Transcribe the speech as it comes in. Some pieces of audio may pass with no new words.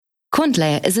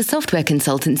QuantLayer is a software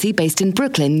consultancy based in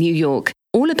Brooklyn, New York.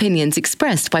 All opinions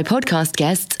expressed by podcast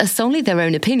guests are solely their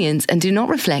own opinions and do not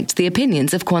reflect the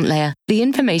opinions of QuantLayer. The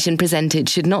information presented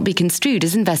should not be construed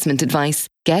as investment advice.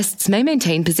 Guests may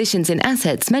maintain positions in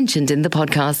assets mentioned in the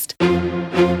podcast.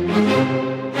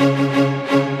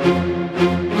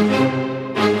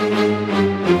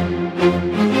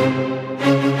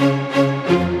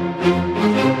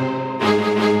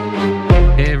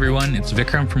 It's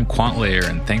Vikram from QuantLayer,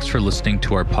 and thanks for listening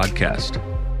to our podcast.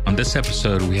 On this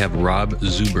episode, we have Rob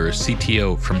Zuber,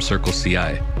 CTO from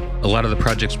CircleCI. A lot of the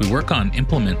projects we work on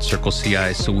implement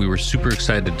CircleCI, so we were super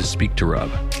excited to speak to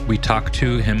Rob. We talked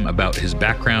to him about his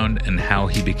background and how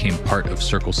he became part of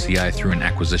CircleCI through an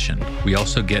acquisition. We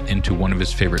also get into one of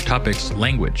his favorite topics,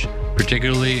 language,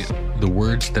 particularly the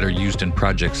words that are used in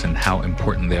projects and how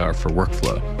important they are for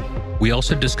workflow. We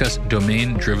also discuss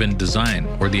domain-driven design,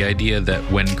 or the idea that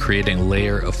when creating a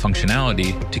layer of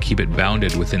functionality, to keep it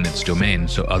bounded within its domain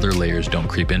so other layers don't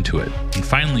creep into it. And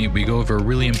finally, we go over a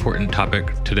really important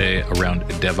topic today around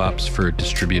DevOps for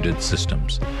distributed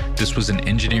systems. This was an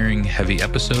engineering-heavy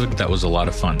episode that was a lot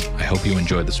of fun. I hope you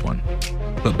enjoy this one.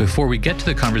 But before we get to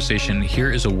the conversation,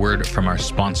 here is a word from our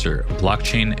sponsor,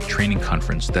 Blockchain Training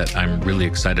Conference, that I'm really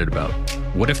excited about.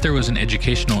 What if there was an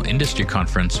educational industry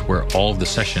conference where all of the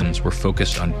sessions were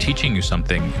focused on teaching you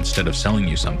something instead of selling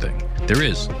you something? There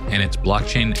is, and it's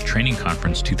Blockchain Training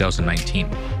Conference 2019.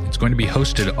 It's going to be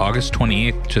hosted August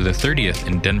 28th to the 30th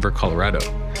in Denver, Colorado.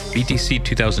 BTC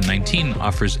 2019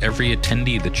 offers every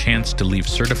attendee the chance to leave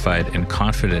certified and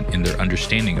confident in their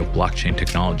understanding of blockchain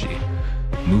technology.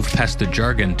 Move past the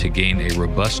jargon to gain a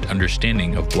robust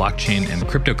understanding of blockchain and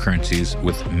cryptocurrencies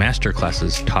with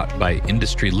masterclasses taught by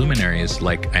industry luminaries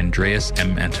like Andreas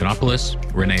M. Antonopoulos,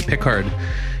 Renee Pickard,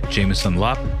 Jameson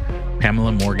Lopp,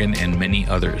 Pamela Morgan, and many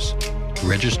others.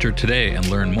 Register today and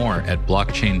learn more at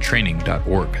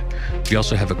blockchaintraining.org. We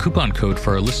also have a coupon code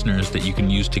for our listeners that you can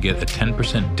use to get a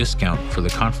 10% discount for the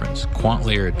conference,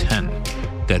 QuantLayer10.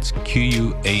 That's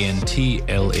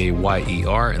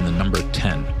QUANTLAYER and the number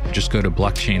 10. Just go to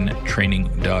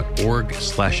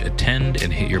blockchaintraining.org/attend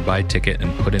and hit your buy ticket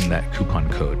and put in that coupon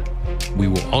code. We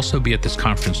will also be at this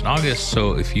conference in August,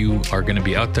 so if you are going to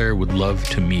be out there, would love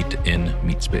to meet in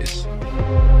Meetspace.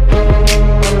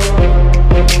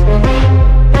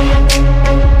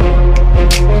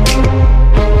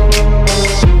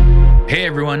 Hey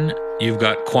everyone, you've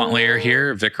got QuantLayer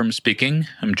here, Vikram speaking.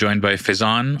 I'm joined by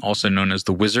Faizan, also known as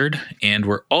the Wizard, and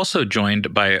we're also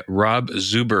joined by Rob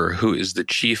Zuber, who is the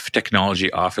Chief Technology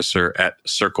Officer at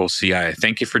CircleCI.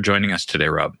 Thank you for joining us today,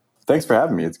 Rob. Thanks for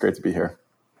having me. It's great to be here.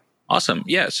 Awesome.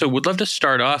 Yeah, so we'd love to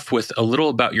start off with a little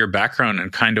about your background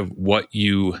and kind of what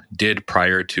you did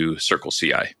prior to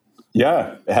CircleCI.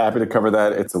 Yeah, happy to cover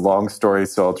that. It's a long story,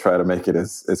 so I'll try to make it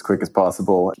as quick as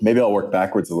possible. Maybe I'll work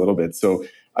backwards a little bit. So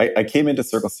I came into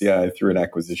CircleCI through an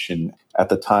acquisition. At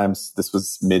the time, this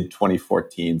was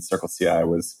mid-2014. CircleCI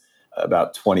was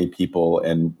about 20 people,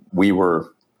 and we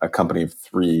were a company of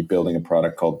 3 building a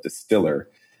product called Distiller,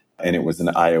 and it was an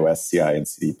iOS CI and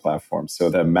CD platform. So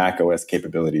the Mac OS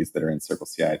capabilities that are in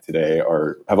CircleCI today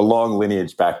have a long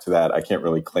lineage back to that. I can't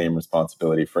really claim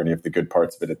responsibility for any of the good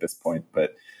parts of it at this point,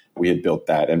 but we had built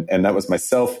that. And that was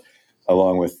myself,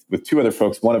 along with 2 other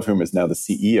folks, one of whom is now the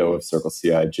CEO of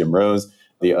CircleCI, Jim Rose.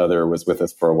 The other was with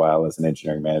us for a while as an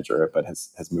engineering manager, but has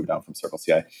moved on from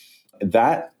CircleCI.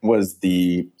 That was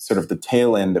the sort of the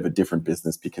tail end of a different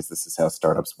business, because this is how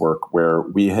startups work, where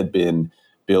we had been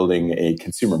building a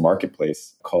consumer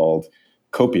marketplace called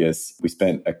Copious. We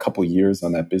spent a couple years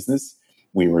on that business.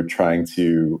 We were trying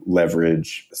to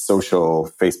leverage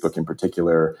social, Facebook in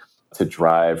particular, to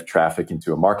drive traffic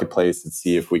into a marketplace and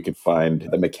see if we could find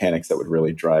the mechanics that would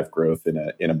really drive growth in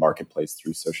a marketplace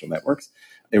through social networks.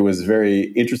 It was a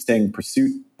very interesting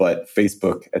pursuit, but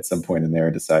Facebook at some point in there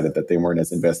decided that they weren't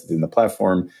as invested in the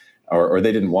platform, or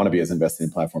they didn't want to be as invested in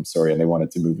the platform, and they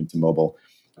wanted to move into mobile.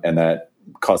 And that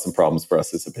caused some problems for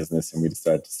us as a business, and we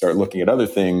decided to start looking at other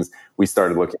things. We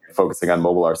started focusing on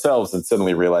mobile ourselves, and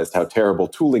suddenly realized how terrible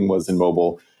tooling was in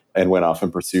mobile, and went off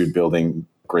and pursued building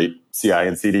great CI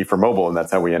and CD for mobile, and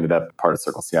that's how we ended up part of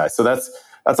CircleCI. So that's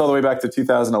all the way back to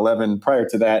 2011. Prior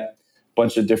to that,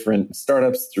 bunch of different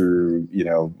startups through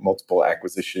multiple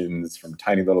acquisitions, from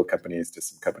tiny little companies to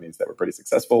some companies that were pretty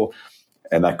successful.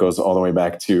 And that goes all the way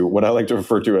back to what I like to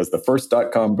refer to as the first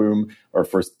 .com boom or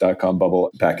first .com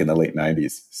bubble back in the late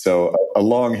 90s. So a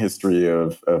long history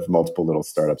of multiple little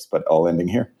startups, but all ending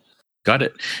here. Got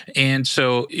it. And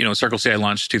so, Circle CI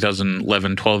launched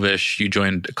 2011, 12-ish. You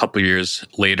joined a couple years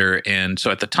later. And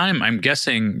so at the time, I'm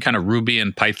guessing kind of Ruby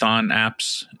and Python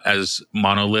apps as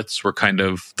monoliths were kind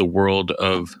of the world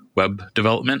of web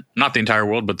development. Not the entire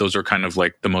world, but those are kind of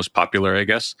like the most popular, I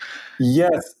guess.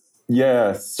 Yes.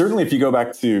 Yeah, certainly if you go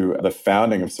back to the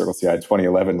founding of Circle CI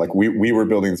 2011, like we were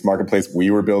building this marketplace, we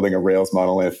were building a Rails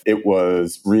monolith. It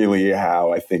was really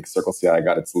how I think Circle CI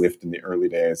got its lift in the early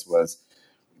days was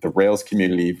the Rails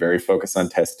community, very focused on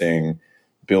testing,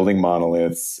 building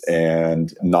monoliths,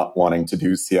 and not wanting to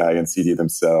do CI and CD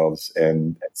themselves.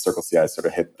 And Circle CI sort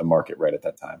of hit the market right at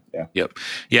that time. Yeah. Yep.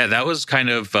 Yeah, that was kind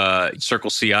of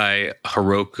Circle CI,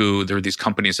 Heroku. There were these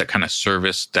companies that kind of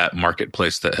serviced that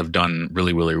marketplace that have done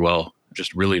really, really well.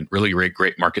 Just really, really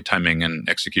great market timing and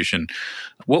execution.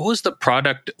 What was the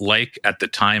product like at the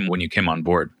time when you came on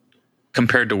board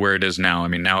compared to where it is now? I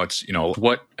mean, now it's,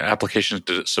 what applications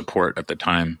did it support at the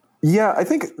time? Yeah, I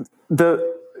think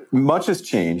much has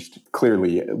changed,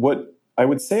 clearly. What I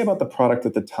would say about the product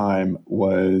at the time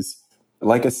was,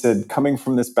 like I said, coming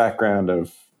from this background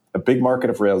of a big market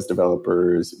of Rails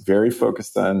developers, very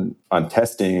focused on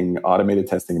testing, automated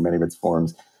testing in many of its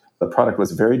forms. The product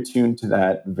was very tuned to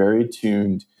that, very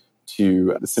tuned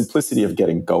to the simplicity of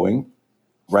getting going,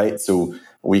 right? So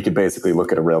we could basically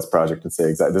look at a Rails project and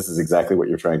say, this is exactly what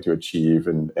you're trying to achieve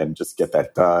and just get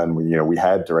that done. We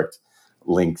had direct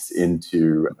links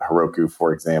into Heroku,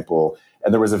 for example.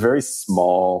 And there was a very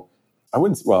small,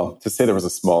 to say there was a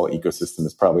small ecosystem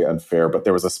is probably unfair, but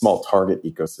there was a small target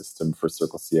ecosystem for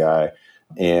Circle CI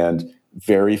and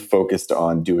very focused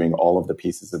on doing all of the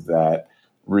pieces of that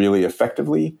really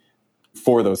effectively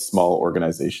for those small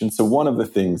organizations. So one of the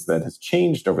things that has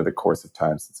changed over the course of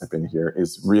time since I've been here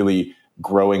is really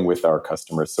growing with our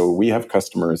customers. So we have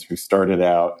customers who started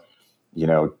out,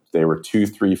 they were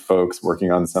 2-3 folks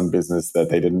working on some business that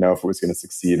they didn't know if it was going to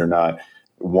succeed or not.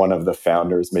 One of the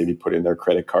founders maybe put in their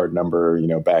credit card number,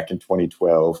 back in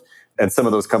 2012. And some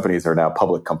of those companies are now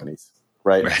public companies,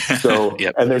 right? So,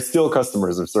 yep. And they're still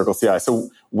customers of Circle CI. So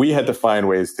we had to find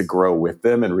ways to grow with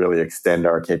them and really extend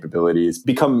our capabilities,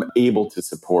 become able to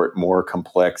support more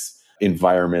complex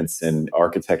environments and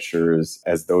architectures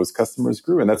as those customers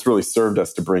grew. And that's really served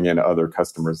us to bring in other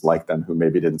customers like them who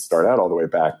maybe didn't start out all the way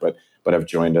back, but have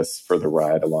joined us for the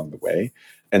ride along the way.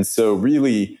 And so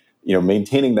really,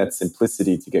 maintaining that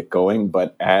simplicity to get going,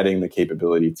 but adding the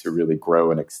capability to really grow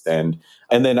and extend.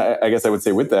 And then I guess I would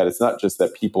say with that, it's not just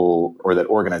that people or that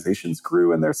organizations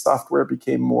grew and their software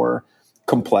became more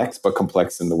complex, but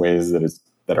complex in the ways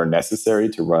that are necessary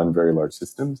to run very large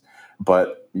systems.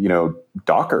 But,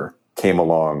 Docker came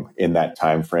along in that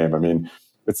time frame. I mean,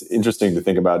 it's interesting to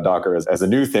think about Docker as a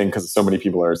new thing because so many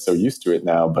people are so used to it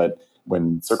now. But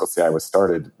when Circle CI was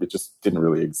started, it just didn't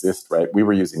really exist, right? We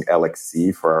were using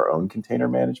LXC for our own container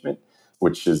management,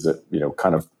 which is,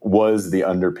 kind of was the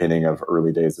underpinning of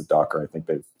early days of Docker. I think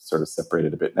they've sort of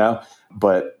separated a bit now.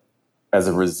 But as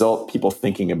a result, people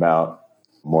thinking about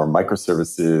more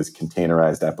microservices,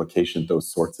 containerized application, those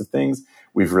sorts of things,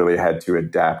 we've really had to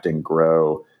adapt and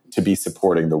grow to be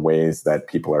supporting the ways that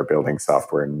people are building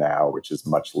software now, which is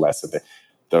much less of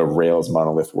the Rails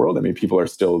monolith world. I mean, people are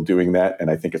still doing that,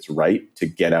 and I think it's right to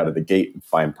get out of the gate and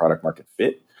find product market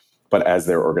fit. But as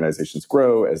their organizations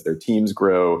grow, as their teams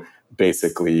grow,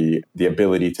 basically the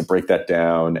ability to break that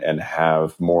down and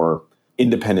have more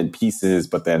independent pieces,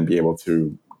 but then be able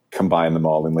to combine them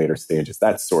all in later stages,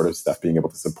 that sort of stuff, being able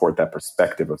to support that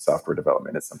perspective of software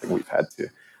development is something we've had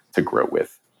to grow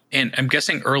with. And I'm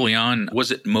guessing early on,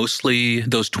 was it mostly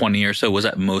those 20 or so, was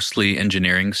that mostly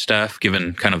engineering staff,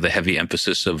 given kind of the heavy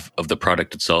emphasis of the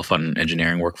product itself on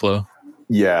engineering workflow?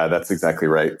 Yeah, that's exactly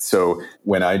right. So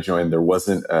when I joined, there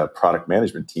wasn't a product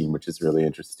management team, which is really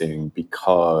interesting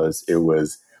because it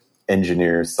was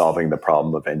engineers solving the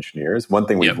problem of engineers. One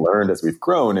thing we've learned as we've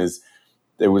grown is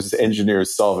it was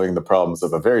engineers solving the problems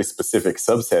of a very specific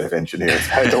subset of engineers,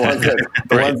 right? The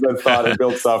ones that thought and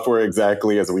built software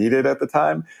exactly as we did at the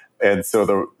time. And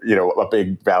so a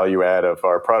big value add of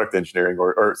our product engineering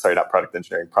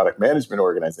product management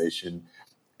organization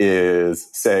is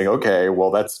saying, okay, well,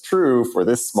 that's true for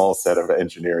this small set of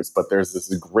engineers, but there's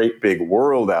this great big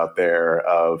world out there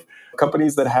of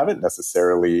companies that haven't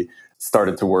necessarily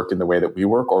started to work in the way that we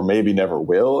work, or maybe never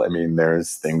will. I mean,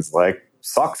 there's things like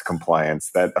SOX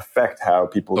compliance that affect how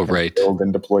people can build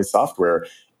and deploy software.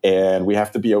 And we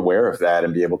have to be aware of that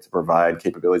and be able to provide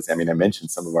capabilities. I mean, I mentioned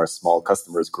some of our small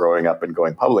customers growing up and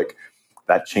going public.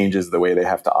 That changes the way they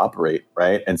have to operate,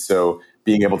 right? And so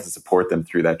being able to support them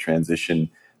through that transition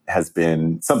has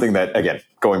been something that, again,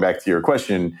 going back to your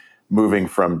question, moving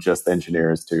from just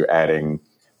engineers to adding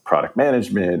product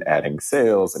management, adding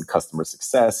sales and customer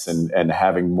success, and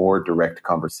having more direct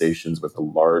conversations with a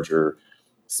larger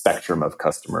spectrum of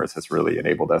customers has really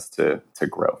enabled us to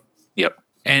grow. Yep.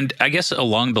 And I guess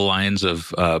along the lines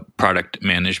of product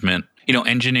management,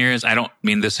 engineers, I don't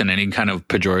mean this in any kind of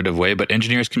pejorative way, but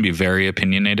engineers can be very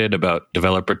opinionated about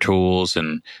developer tools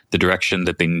and the direction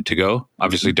that they need to go.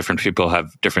 Obviously, different people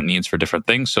have different needs for different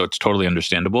things, so it's totally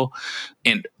understandable.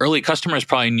 And early customers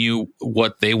probably knew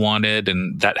what they wanted,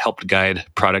 and that helped guide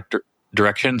product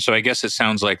direction. So I guess it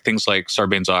sounds like things like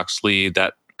Sarbanes-Oxley,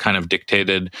 that kind of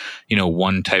dictated,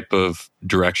 one type of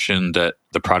direction that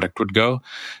the product would go.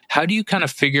 How do you kind of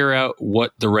figure out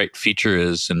what the right feature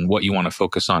is and what you want to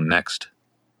focus on next?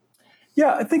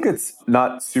 Yeah, I think it's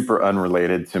not super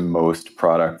unrelated to most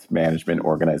product management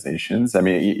organizations. I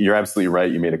mean, you're absolutely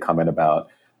right. You made a comment about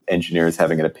engineers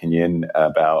having an opinion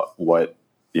about what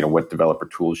developer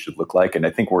tools should look like. And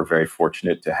I think we're very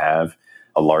fortunate to have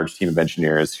a large team of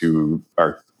engineers who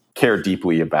care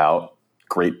deeply about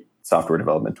great software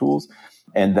development tools.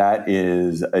 And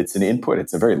it's an input.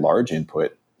 It's a very large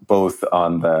input, both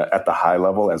at the high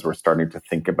level as we're starting to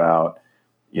think about,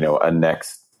 a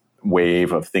next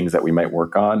wave of things that we might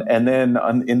work on. And then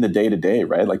in the day-to-day,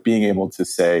 right? Like being able to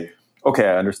say, okay,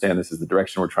 I understand this is the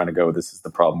direction we're trying to go. This is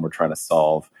the problem we're trying to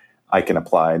solve. I can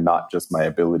apply not just my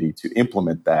ability to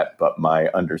implement that, but my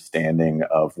understanding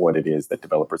of what it is that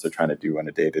developers are trying to do on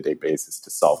a day-to-day basis to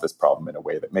solve this problem in a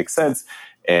way that makes sense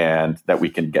and that we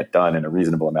can get done in a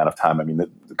reasonable amount of time. I mean,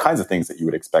 the kinds of things that you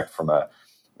would expect from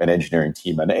an engineering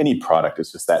team on any product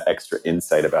is just that extra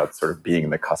insight about sort of being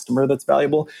the customer that's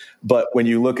valuable. But when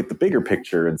you look at the bigger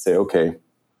picture and say, okay,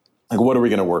 like what are we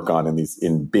going to work on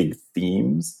in big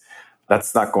themes?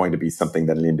 That's not going to be something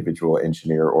that an individual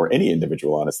engineer or any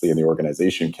individual, honestly, in the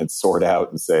organization can sort out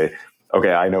and say,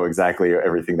 okay, I know exactly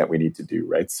everything that we need to do,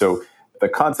 right? So the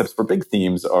concepts for big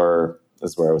themes are,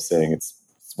 as where I was saying, it's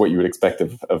what you would expect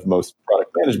of most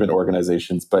product management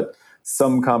organizations, but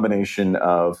some combination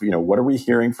of, what are we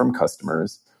hearing from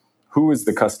customers? Who is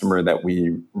the customer that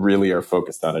we really are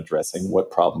focused on addressing?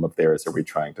 What problem of theirs are we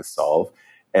trying to solve?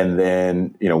 And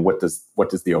then, what does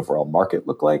the overall market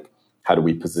look like? How do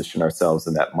we position ourselves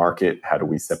in that market? How do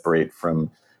we separate from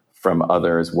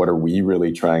others? What are we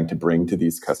really trying to bring to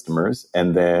these customers?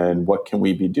 And then what can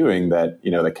we be doing that,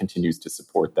 that continues to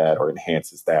support that or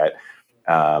enhances that,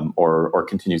 or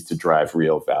continues to drive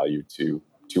real value to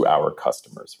our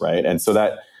customers, right? And so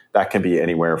that can be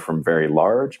anywhere from very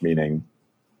large, meaning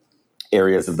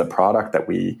areas of the product that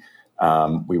we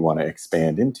want to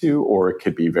expand into, or it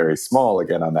could be very small,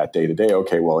 again, on that day-to-day.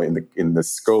 Okay, well, in the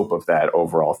scope of that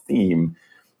overall theme,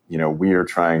 we are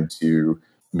trying to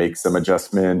make some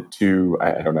adjustment to,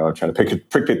 I don't know, I'm trying to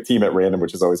pick a team at random,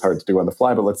 which is always hard to do on the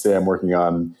fly, but let's say I'm working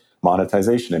on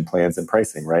monetization and plans and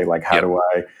pricing, right? Like how do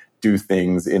I do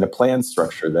things in a plan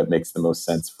structure that makes the most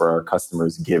sense for our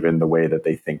customers, given the way that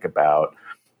they think about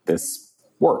this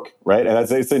work, right? And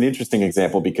it's an interesting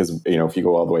example because, if you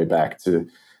go all the way back to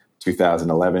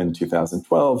 2011,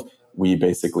 2012, we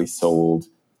basically sold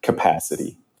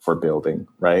capacity for building,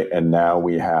 right? And now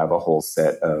we have a whole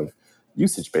set of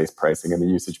usage-based pricing, and the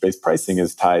usage-based pricing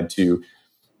is tied to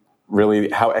really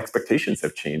how expectations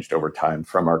have changed over time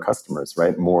from our customers,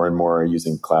 right? More and more are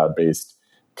using cloud-based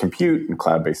compute and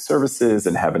cloud-based services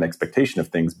and have an expectation of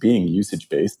things being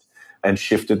usage-based, and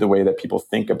shifted the way that people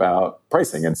think about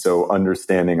pricing. And so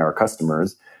understanding our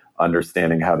customers,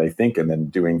 understanding how they think, and then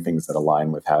doing things that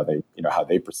align with how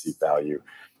they perceive value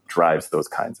drives those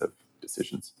kinds of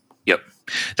decisions. Yep.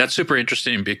 That's super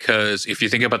interesting because if you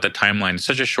think about the timeline, it's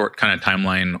such a short kind of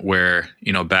timeline where,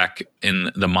 back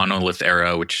in the monolith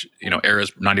era, which, era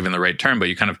is not even the right term, but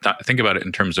you kind of think about it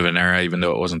in terms of an era, even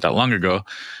though it wasn't that long ago,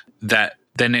 that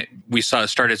then we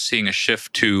started seeing a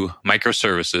shift to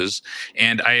microservices.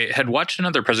 And I had watched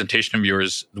another presentation of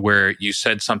yours where you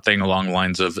said something along the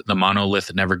lines of the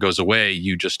monolith never goes away.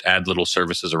 You just add little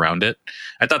services around it.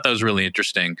 I thought that was really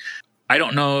interesting. I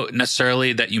don't know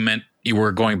necessarily that you meant you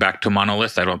were going back to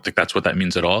monolith. I don't think that's what that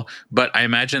means at all. But I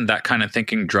imagine that kind of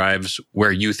thinking drives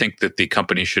where you think that the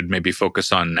company should maybe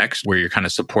focus on next, where you're kind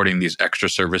of supporting these extra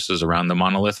services around the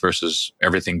monolith versus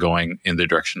everything going in the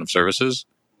direction of services.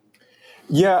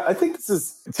 Yeah, I think this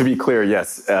is, to be clear,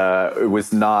 yes, it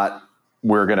was not,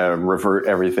 we're going to revert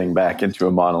everything back into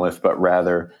a monolith, but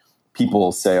rather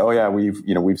people say, oh yeah,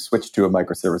 we've switched to a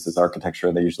microservices architecture.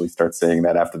 And they usually start saying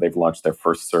that after they've launched their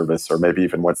first service, or maybe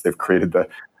even once they've created the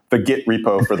Git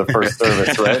repo for the first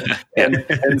service, right?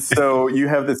 And so you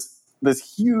have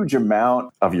this huge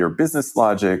amount of your business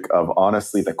logic, of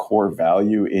honestly the core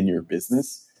value in your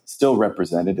business still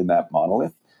represented in that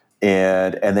monolith.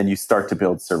 And then you start to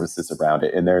build services around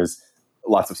it. And there's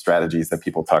lots of strategies that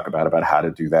people talk about how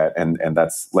to do that. And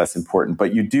that's less important.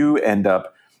 But you do end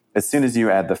up, as soon as you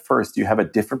add the first, you have a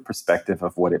different perspective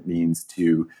of what it means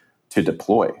to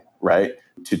deploy, right?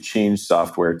 To change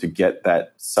software, to get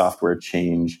that software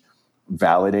change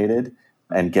validated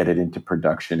and get it into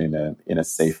production in a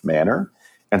safe manner.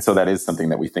 And so that is something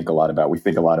that we think a lot about. We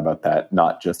think a lot about that,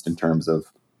 not just in terms of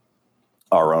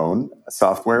our own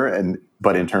software,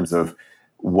 but in terms of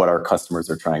what our customers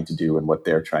are trying to do and what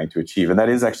they're trying to achieve. And that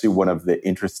is actually one of the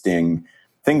interesting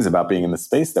things about being in the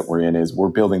space that we're in, is we're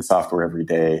building software every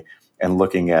day and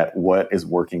looking at what is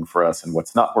working for us and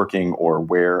what's not working, or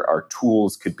where our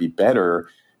tools could be better,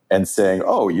 and saying,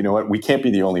 oh, you know what, we can't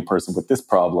be the only person with this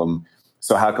problem.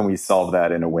 So how can we solve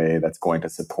that in a way that's going to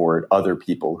support other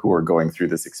people who are going through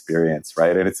this experience,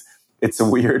 right? And it's a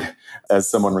weird, as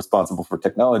someone responsible for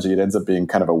technology, it ends up being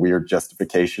kind of a weird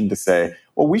justification to say,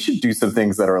 well, we should do some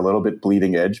things that are a little bit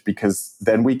bleeding edge, because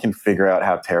then we can figure out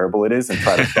how terrible it is and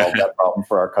try to solve that problem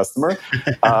for our customer,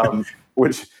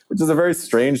 which is a very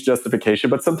strange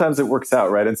justification, but sometimes it works out,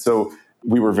 right? And so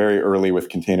we were very early with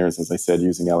containers, as I said,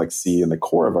 using LXC in the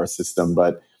core of our system,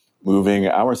 but moving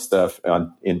our stuff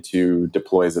into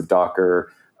deploys of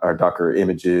Docker, our Docker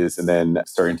images, and then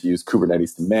starting to use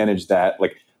Kubernetes to manage that,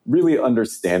 like really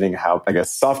understanding how, I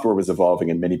guess, software was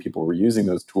evolving and many people were using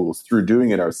those tools through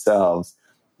doing it ourselves,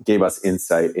 gave us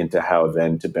insight into how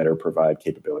then to better provide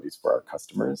capabilities for our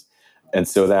customers. And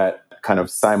so that kind of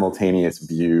simultaneous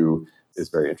view is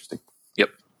very interesting. Yep.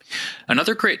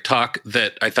 Another great talk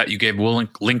that I thought you gave, we'll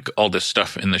link all this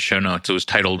stuff in the show notes. It was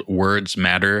titled Words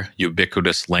Matter,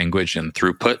 Ubiquitous Language and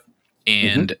Throughput.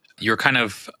 And you're kind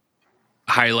of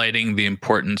highlighting the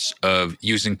importance of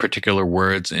using particular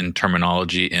words in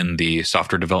terminology in the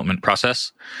software development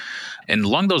process. And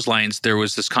along those lines, there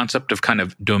was this concept of kind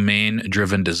of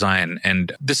domain-driven design.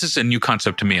 And this is a new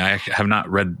concept to me. I have not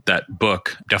read that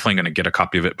book. Definitely going to get a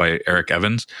copy of it by Eric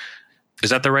Evans. Is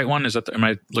that the right one? Am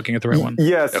I looking at the right one?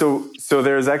 Yeah. So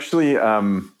there's actually,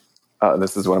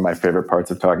 this is one of my favorite parts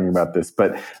of talking about this,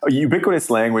 but ubiquitous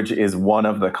language is one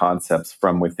of the concepts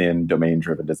from within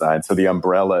domain-driven design. So the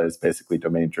umbrella is basically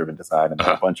domain-driven design, and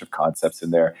there's a bunch of concepts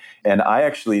in there. And I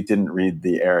actually didn't read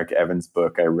the Eric Evans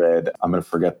book. I'm going to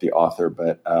forget the author,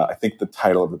 but I think the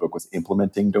title of the book was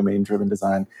Implementing Domain-Driven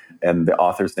Design. And the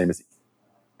author's name is,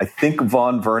 I think,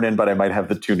 Von Vernon, but I might have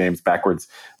the two names backwards.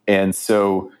 And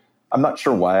so I'm not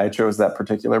sure why I chose that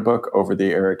particular book over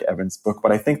the Eric Evans book,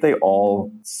 but I think they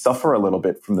all suffer a little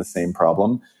bit from the same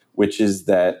problem, which is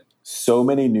that so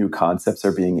many new concepts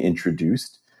are being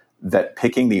introduced that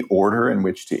picking the order in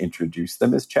which to introduce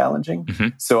them is challenging.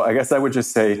 So I guess I would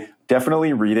just say,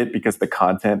 definitely read it, because the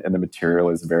content and the material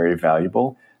is very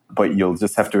valuable, but you'll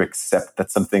just have to accept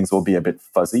that some things will be a bit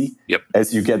fuzzy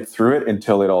as you get through it,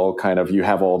 until it all kind of, you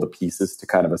have all the pieces to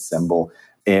kind of assemble.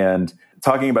 And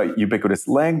talking about ubiquitous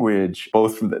language,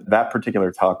 both from that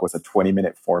particular talk was a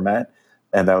 20-minute format,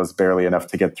 and that was barely enough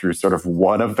to get through sort of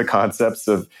one of the concepts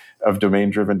of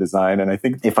domain-driven design. And I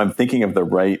think if I'm thinking of the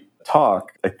right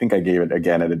talk, I think I gave it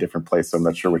again at a different place, so I'm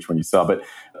not sure which one you saw, but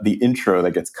the intro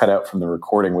that gets cut out from the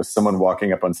recording was someone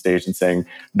walking up on stage and saying,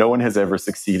 no one has ever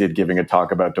succeeded giving a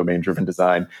talk about domain-driven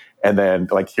design. And then,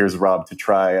 like, here's Rob to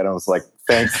try. And I was like,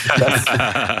 thanks.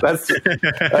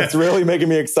 That's really making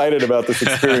me excited about this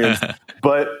experience.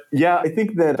 But yeah, I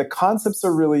think that the concepts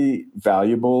are really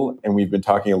valuable. And we've been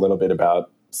talking a little bit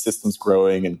about systems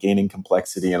growing and gaining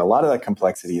complexity. And a lot of that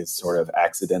complexity is sort of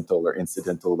accidental or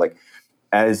incidental. Like,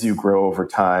 as you grow over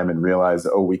time and realize,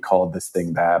 oh, we called this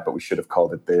thing that, but we should have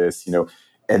called it this,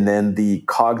 and then the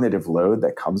cognitive load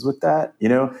that comes with that,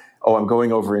 oh, I'm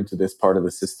going over into this part of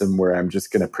the system where I'm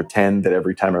just going to pretend that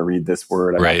every time I read this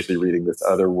word, I'm actually reading this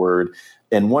other word.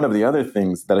 And one of the other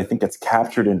things that I think gets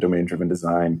captured in domain-driven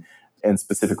design and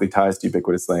specifically ties to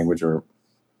ubiquitous language, or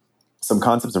some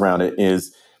concepts around it,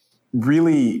 is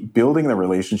really building the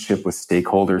relationship with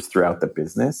stakeholders throughout the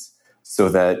business, so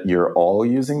that you're all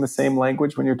using the same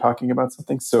language when you're talking about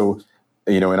something. So,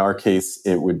 in our case,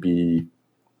 it would be,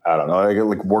 I don't know,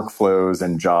 like workflows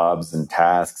and jobs and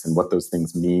tasks and what those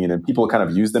things mean. And people kind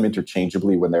of use them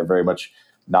interchangeably when they're very much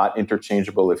not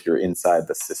interchangeable if you're inside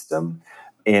the system.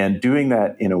 And doing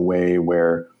that in a way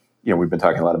where, we've been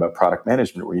talking a lot about product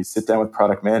management, where you sit down with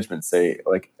product management and say,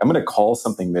 like, I'm going to call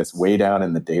something this way down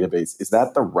in the database. Is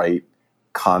that the right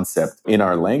concept in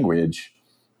our language?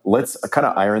 Let's kind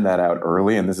of iron that out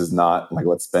early. And this is not like,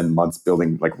 let's spend months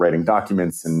writing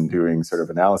documents and doing sort of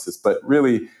analysis, but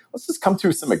really, let's just come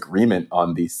to some agreement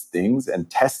on these things and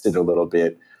test it a little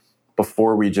bit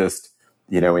before we just,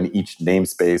 in each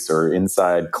namespace or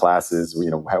inside classes,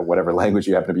 whatever language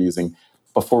you happen to be using,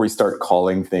 before we start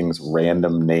calling things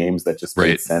random names that just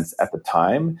made sense at the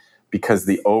time, because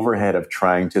the overhead of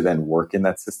trying to then work in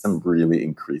that system really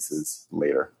increases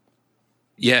later.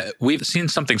 Yeah, we've seen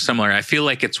something similar. I feel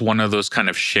like it's one of those kind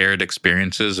of shared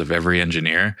experiences of every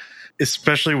engineer.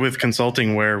 Especially with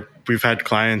consulting, where we've had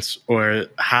clients or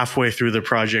halfway through the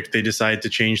project, they decide to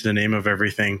change the name of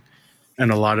everything. And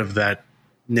a lot of that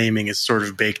naming is sort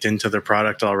of baked into the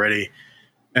product already.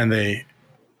 And they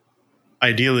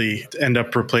ideally end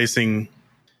up replacing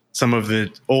some of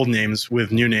the old names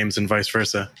with new names and vice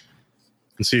versa.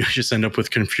 And so you just end up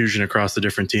with confusion across the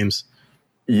different teams.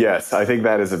 Yes, I think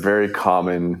that is a very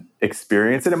common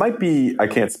experience. And it might be, I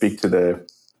can't speak to the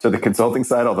consulting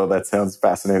side, although that sounds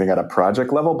fascinating at a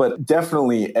project level, but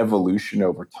definitely evolution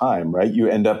over time, right? You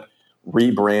end up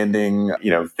rebranding,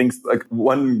 things like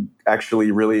one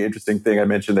actually really interesting thing I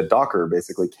mentioned, that Docker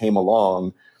basically came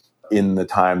along in the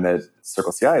time that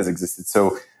Circle CI has existed.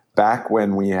 So back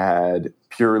when we had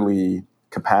purely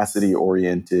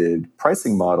capacity-oriented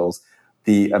pricing models,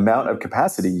 the amount of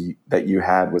capacity that you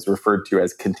had was referred to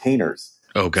as containers.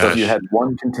 Oh, gosh. So if you had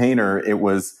one container,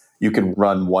 you could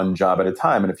run one job at a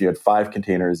time. And if you had 5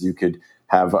 containers, you could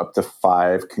have up to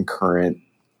 5 concurrent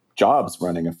jobs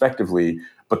running effectively,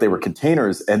 but they were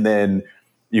containers. And then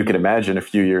you can imagine a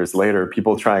few years later,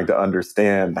 people trying to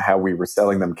understand how we were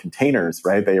selling them containers,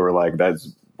 right? They were like,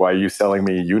 that's why are you selling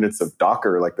me units of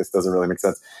Docker? Like, this doesn't really make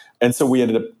sense. And so we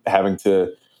ended up having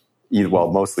to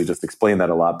mostly just explain that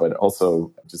a lot, but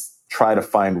also just try to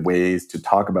find ways to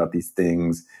talk about these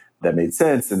things that made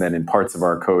sense. And then in parts of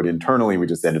our code internally, we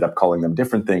just ended up calling them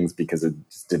different things because it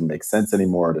just didn't make sense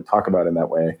anymore to talk about in that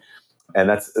way. And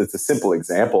it's a simple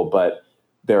example, but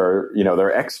there are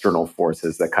external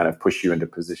forces that kind of push you into a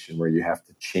position where you have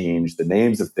to change the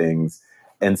names of things.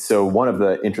 And so one of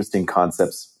the interesting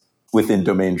concepts within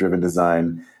domain-driven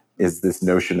design is this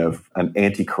notion of an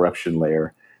anti-corruption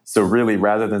layer. So really,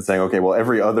 rather than saying, okay, well,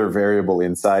 every other variable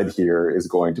inside here is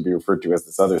going to be referred to as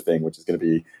this other thing, which is going to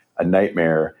be a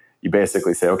nightmare, you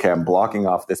basically say, okay, I'm blocking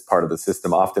off this part of the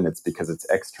system. Often it's because it's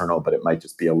external, but it might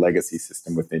just be a legacy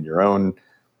system within your own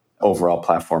overall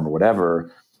platform or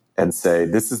whatever, and say,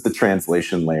 this is the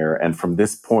translation layer. And from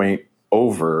this point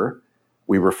over,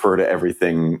 we refer to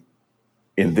everything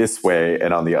in this way.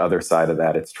 And on the other side of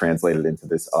that, it's translated into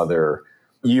this other.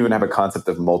 You even have a concept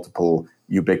of multiple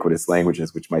ubiquitous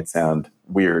languages, which might sound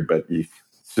weird, but you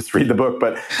just read the book.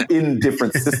 But in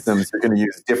different systems, you're going to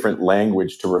use different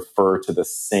language to refer to the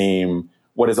same,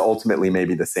 what is ultimately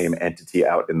maybe the same entity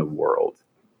out in the world,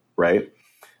 right?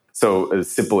 So a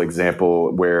simple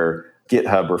example where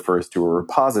GitHub refers to a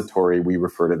repository, we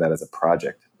refer to that as a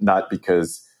project, not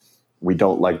because we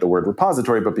don't like the word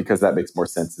repository, but because that makes more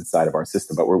sense inside of our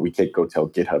system. But where we can't go tell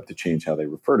GitHub to change how they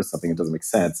refer to something, it doesn't make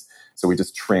sense. So we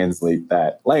just translate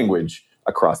that language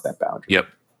across that boundary. Yep.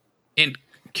 And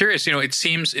curious, it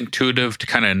seems intuitive to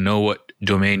kind of know what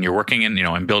domain you're working in.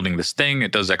 I'm building this thing,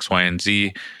 it does X, Y, and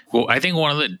Z. Well, I think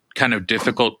one of the kind of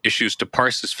difficult issues to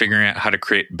parse is figuring out how to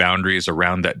create boundaries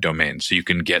around that domain so you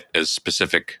can get as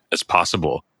specific as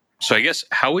possible. So I guess,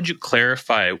 how would you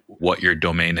clarify what your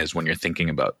domain is when you're thinking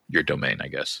about your domain, I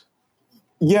guess?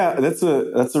 Yeah, that's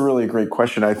a really great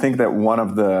question. I think that one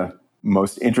of the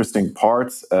most interesting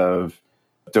parts of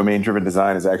domain-driven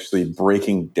design is actually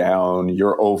breaking down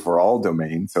your overall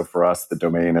domain. So for us, the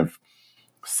domain of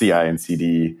CI and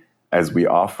CD as we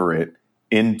offer it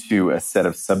into a set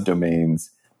of subdomains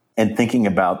and thinking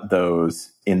about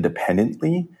those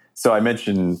independently. So I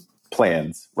mentioned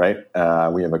plans, right?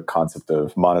 We have a concept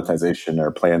of monetization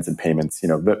or plans and payments,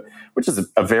 which is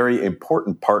a very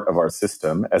important part of our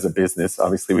system as a business.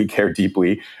 Obviously, we care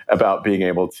deeply about being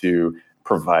able to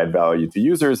provide value to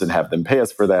users and have them pay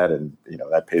us for that. And,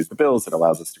 that pays the bills and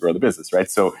allows us to grow the business,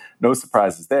 right? So no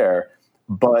surprises there.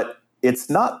 But it's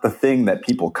not the thing that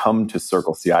people come to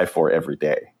Circle CI for every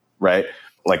day, right?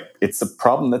 Like, it's a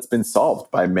problem that's been solved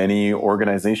by many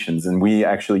organizations. And we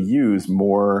actually use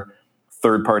more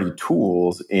third-party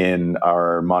tools in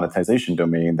our monetization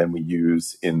domain than we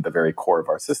use in the very core of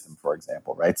our system, for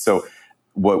example, right? So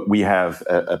what we have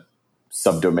a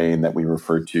subdomain that we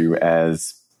refer to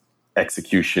as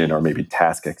execution or maybe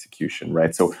task execution,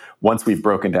 right? So once we've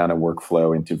broken down a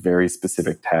workflow into very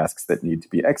specific tasks that need to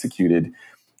be executed,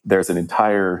 there's an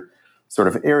entire sort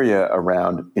of area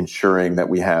around ensuring that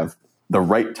we have the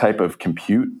right type of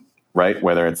compute, right?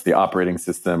 Whether it's the operating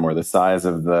system or the size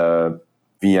of the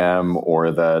VM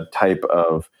or the type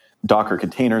of Docker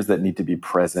containers that need to be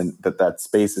present, that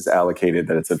space is allocated,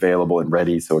 that it's available and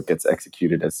ready so it gets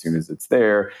executed as soon as it's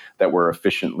there, that we're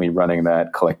efficiently running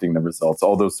that, collecting the results,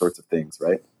 all those sorts of things,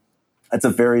 right? That's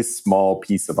a very small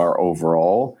piece of our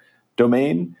overall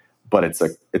domain, but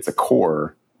it's a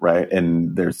core, right?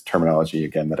 And there's terminology,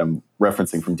 again, that I'm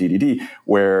referencing from DDD,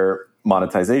 where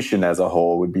monetization as a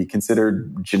whole would be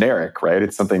considered generic, right?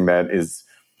 It's something that is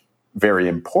very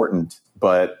important,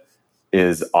 but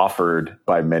is offered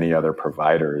by many other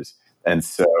providers. And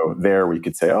so there we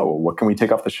could say, oh, well, what can we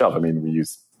take off the shelf? I mean, we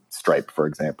use Stripe, for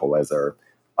example, as our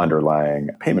underlying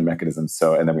payment mechanism.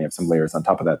 So, and then we have some layers on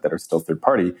top of that that are still third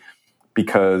party,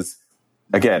 because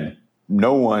again,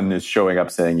 no one is showing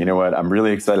up saying, you know what, I'm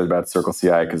really excited about Circle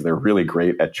CI because they're really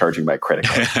great at charging my credit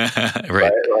card.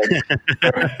 Right.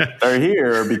 Like, they're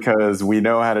here because we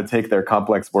know how to take their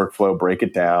complex workflow, break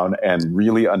it down, and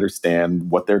really understand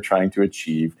what they're trying to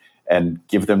achieve and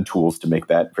give them tools to make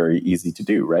that very easy to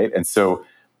do, right? And so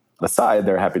aside,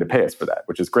 they're happy to pay us for that,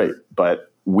 which is great.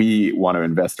 But we want to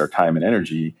invest our time and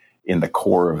energy in the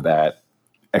core of that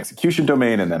execution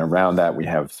domain. And then around that, we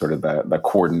have sort of the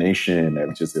coordination,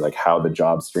 which is like how the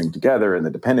jobs string together and the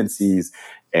dependencies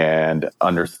and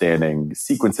understanding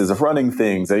sequences of running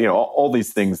things, and, you know, all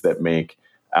these things that make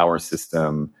our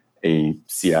system a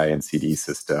CI and CD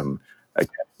system, again,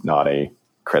 not a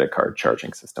credit card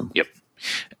charging system. Yep.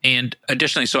 And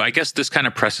additionally, so I guess this kind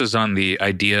of presses on the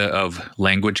idea of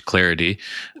language clarity.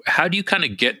 How do you kind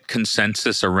of get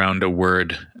consensus around a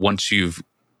word once you've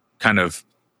kind of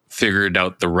figured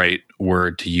out the right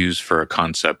word to use for a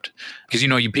concept? Because, you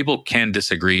know, people can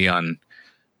disagree on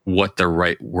what the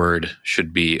right word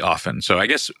should be often. So I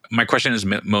guess my question is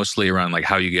mostly around like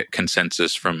how you get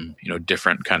consensus from, you know,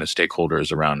 different kind of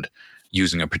stakeholders around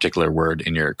using a particular word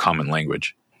in your common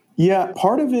language. Yeah,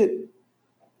 part of it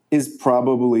is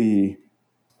probably,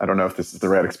 I don't know if this is the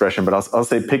right expression, but I'll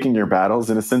say picking your battles,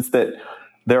 in a sense that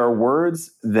there are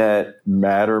words that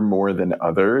matter more than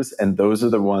others, and those are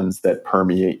the ones that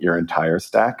permeate your entire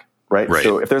stack, right?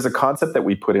 So if there's a concept that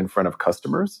we put in front of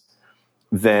customers,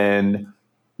 then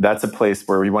that's a place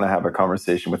where we want to have a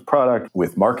conversation with product,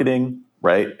 with marketing,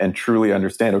 right? And truly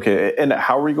understand, okay, and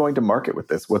how are we going to market with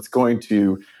this? What's going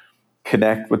to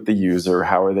connect with the user?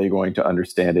 How are they going to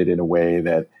understand it in a way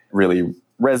that really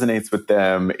resonates with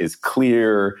them, is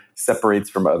clear, separates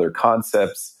from other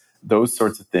concepts, those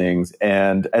sorts of things.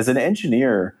 And as an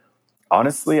engineer,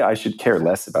 honestly, I should care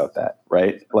less about that,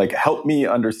 right? Like, help me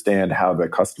understand how the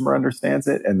customer understands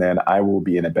it, and then I will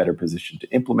be in a better position to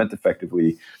implement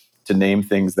effectively, to name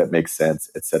things that make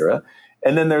sense, et cetera.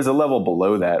 And then there's a level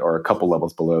below that, or a couple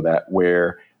levels below that,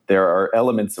 where there are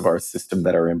elements of our system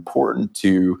that are important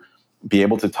to be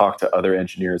able to talk to other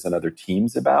engineers and other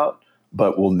teams about,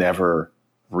 but will never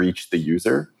reach the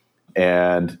user.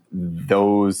 And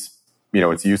those, you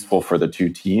know, it's useful for the two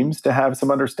teams to have some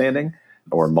understanding,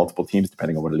 or multiple teams,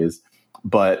 depending on what it is.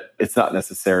 But it's not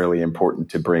necessarily important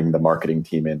to bring the marketing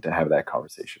team in to have that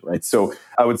conversation, right? So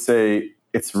I would say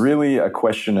it's really a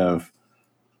question of,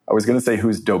 I was going to say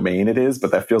whose domain it is,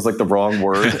 but that feels like the wrong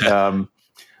word.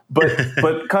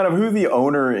 But kind of who the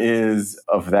owner is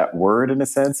of that word, in a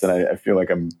sense. And I feel like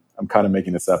I'm kind of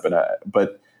making this up,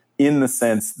 but in the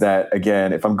sense that,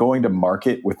 again, if I'm going to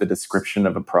market with a description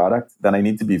of a product, then I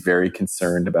need to be very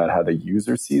concerned about how the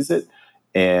user sees it.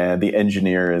 And the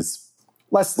engineer is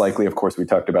less likely. Of course, we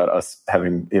talked about us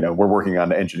having, you know, we're working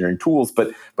on engineering tools,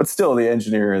 but still the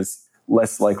engineer is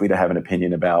less likely to have an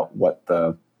opinion about what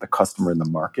the customer in the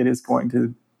market is going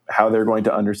to, how they're going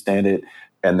to understand it.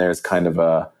 And there's kind of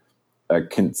a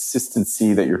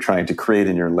consistency that you're trying to create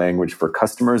in your language for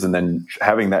customers, and then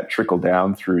having that trickle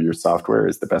down through your software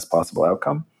is the best possible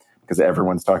outcome, because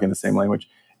everyone's talking the same language.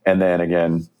 And then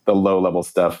again, the low level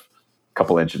stuff, a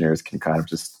couple engineers can kind of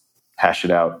just hash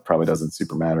it out. Probably doesn't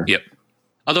super matter. Yep.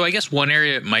 Although I guess one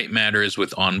area it might matter is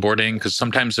with onboarding, because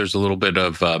sometimes there's a little bit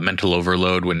of mental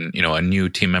overload when, you know, a new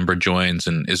team member joins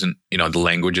and isn't, you know, the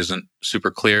language isn't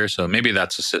super clear. So maybe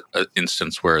that's an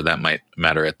instance where that might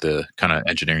matter at the kind of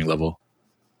engineering level.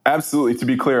 Absolutely. To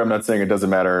be clear, I'm not saying it doesn't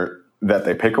matter that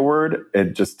they pick a word.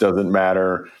 It just doesn't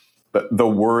matter the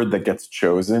word that gets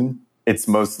chosen. It's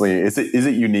mostly, is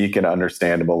it unique and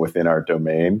understandable within our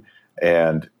domain?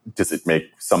 And does it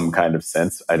make some kind of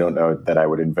sense? I don't know that I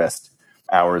would invest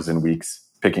hours and weeks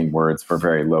picking words for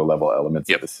very low level elements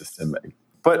of the system.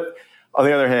 But on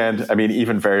the other hand, I mean,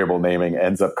 even variable naming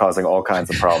ends up causing all kinds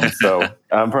of problems. So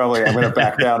I'm going to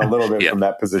back down a little bit from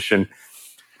that position.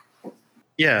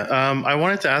 Yeah, I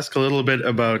wanted to ask a little bit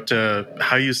about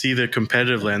how you see the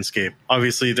competitive landscape.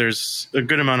 Obviously, there's a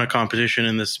good amount of competition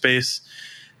in this space,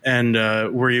 and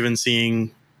we're even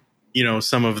seeing, you know,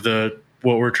 some of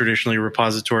what were traditionally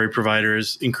repository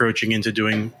providers encroaching into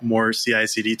doing more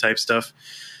CI/CD type stuff.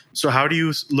 So how do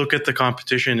you look at the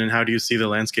competition, and how do you see the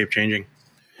landscape changing?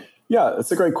 Yeah,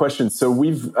 that's a great question. So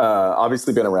we've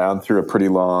obviously been around through a pretty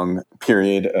long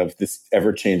period of this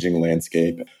ever-changing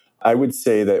landscape. I would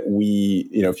say that we,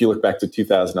 if you look back to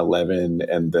 2011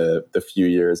 and the few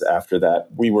years after that,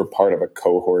 we were part of a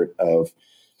cohort of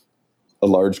a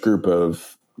large group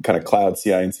of kind of cloud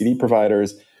CI and CD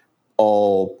providers,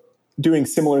 all doing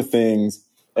similar things.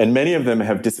 And many of them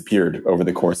have disappeared over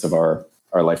the course of our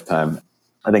lifetime.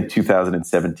 I think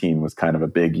 2017 was kind of a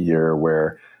big year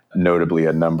where notably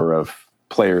a number of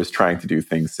players trying to do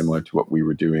things similar to what we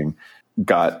were doing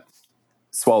got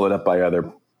swallowed up by other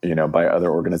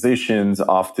organizations,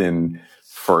 often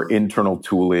for internal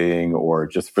tooling or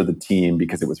just for the team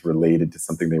because it was related to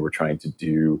something they were trying to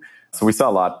do. So we saw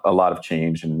a lot of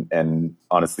change and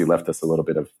honestly left us a little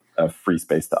bit of free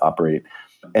space to operate.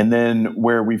 And then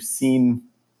where we've seen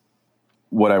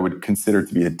what I would consider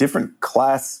to be a different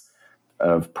class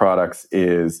of products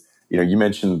is, you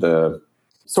mentioned the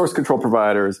source control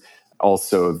providers,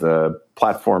 also the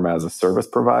platform as a service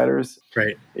providers.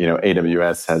 Right.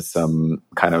 AWS has some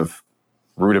kind of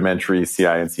rudimentary CI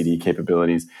and CD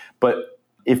capabilities. But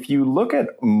if you look at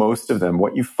most of them,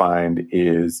 what you find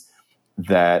is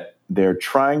that they're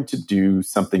trying to do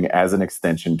something as an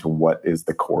extension to what is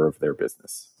the core of their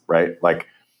business, right? Like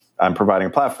I'm providing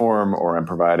a platform or I'm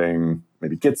providing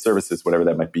maybe Git services, whatever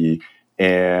that might be.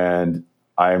 And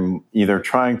I'm either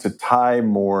trying to tie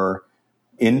more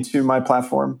into my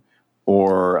platform,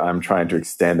 or I'm trying to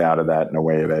extend out of that in a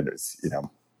way that is,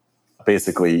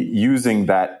 basically using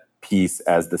that piece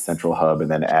as the central hub and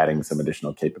then adding some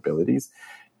additional capabilities.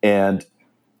 And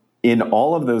in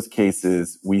all of those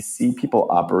cases, we see people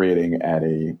operating at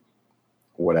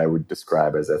what I would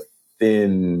describe as a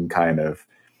thin kind of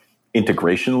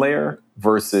integration layer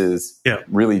versus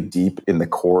really deep in the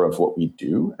core of what we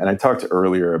do. And I talked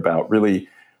earlier about really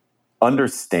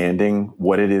understanding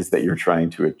what it is that you're trying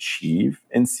to achieve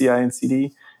in CI and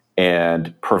CD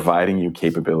and providing you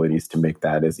capabilities to make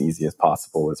that as easy as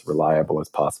possible, as reliable as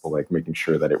possible, like making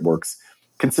sure that it works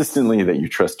consistently, that you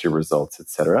trust your results, et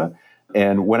cetera.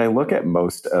 And when I look at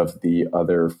most of the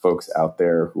other folks out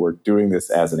there who are doing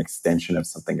this as an extension of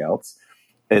something else,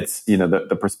 it's,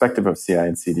 the perspective of CI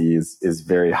and CD is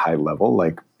very high level.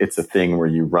 Like it's a thing where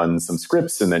you run some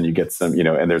scripts and then you get some,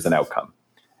 and there's an outcome.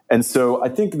 And so I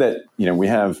think that, we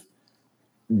have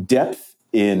depth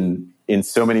in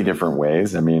so many different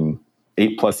ways. I mean,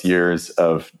 8+ years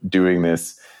of doing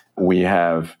this, we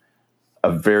have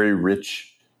a very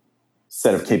rich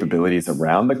set of capabilities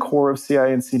around the core of CI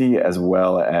and CD, as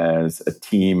well as a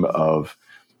team of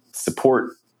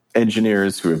support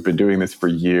engineers who have been doing this for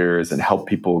years and help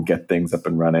people get things up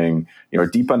and running, a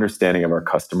deep understanding of our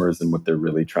customers and what they're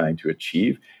really trying to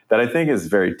achieve that I think is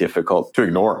very difficult to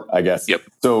ignore, I guess. Yep.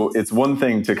 So it's one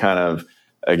thing to kind of,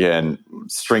 again,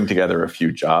 string together a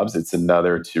few jobs. It's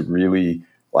another to really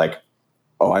I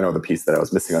know the piece that I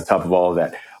was missing on top of all of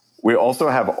that. We also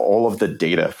have all of the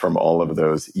data from all of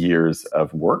those years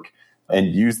of work and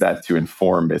use that to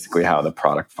inform basically how the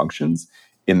product functions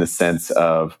in the sense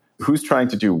of who's trying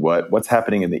to do what's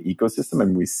happening in the ecosystem.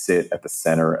 And we sit at the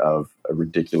center of a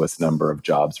ridiculous number of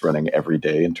jobs running every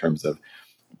day in terms of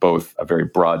both a very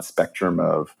broad spectrum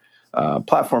of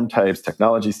platform types,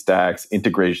 technology stacks,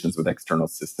 integrations with external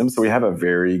systems. So we have a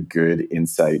very good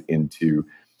insight into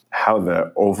how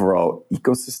the overall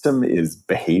ecosystem is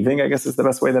behaving, I guess is the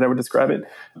best way that I would describe it,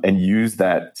 and use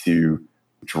that to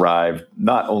drive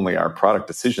not only our product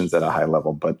decisions at a high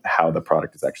level, but how the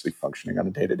product is actually functioning on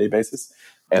a day-to-day basis.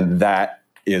 And that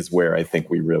is where I think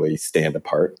we really stand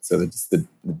apart. So it's the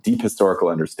deep historical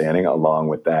understanding along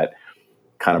with that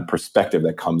kind of perspective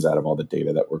that comes out of all the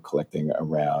data that we're collecting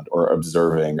around or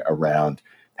observing around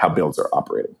how builds are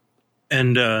operating.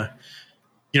 And,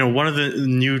 one of the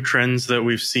new trends that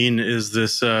we've seen is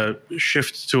this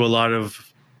shift to a lot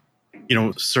of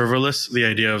serverless, the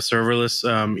idea of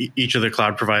serverless. Each of the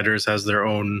cloud providers has their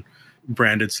own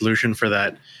branded solution for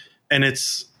that. And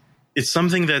it's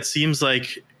something that seems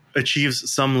like achieves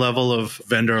some level of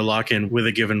vendor lock-in with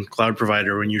a given cloud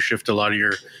provider when you shift a lot of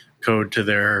your code to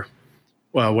their,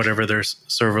 whatever their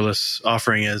serverless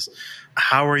offering is.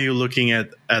 How are you looking at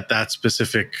that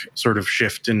specific sort of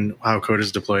shift in how code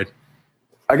is deployed?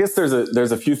 I guess there's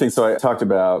a few things. So I talked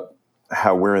about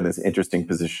how we're in this interesting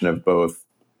position of both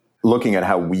looking at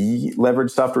how we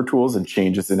leverage software tools and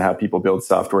changes in how people build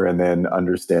software, and then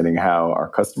understanding how our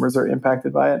customers are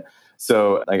impacted by it.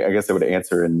 So I guess I would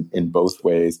answer in both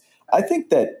ways. I think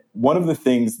that one of the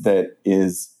things that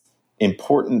is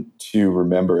important to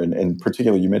remember, and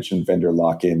particularly you mentioned vendor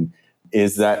lock-in,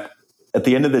 is that at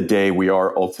the end of the day, we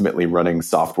are ultimately running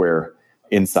software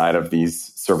inside of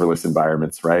these serverless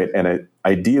environments, right? And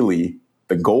ideally,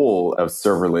 the goal of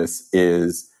serverless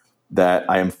is that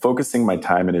I am focusing my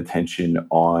time and attention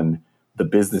on the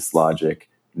business logic,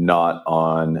 not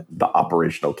on the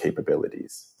operational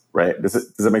capabilities, right?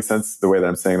 Does that make sense, the way that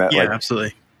I'm saying that? Yeah,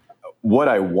 absolutely. What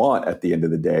I want at the end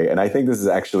of the day, and I think this is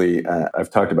actually, I've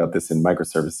talked about this in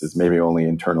microservices, maybe only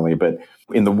internally, but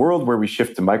in the world where we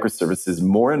shift to microservices,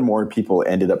 more and more people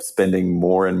ended up spending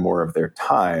more and more of their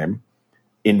time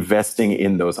investing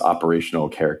in those operational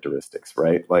characteristics,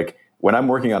 right? Like when I'm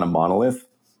working on a monolith,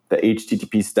 the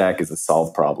HTTP stack is a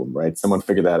solved problem, right? Someone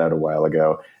figured that out a while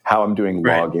ago. How I'm doing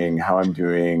logging, how I'm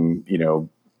doing,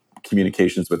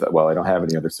 communications with, well, I don't have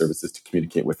any other services to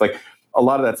communicate with. Like a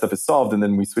lot of that stuff is solved. And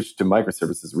then we switched to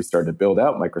microservices. We started to build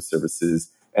out microservices.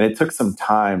 And it took some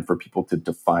time for people to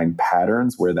define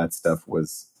patterns where that stuff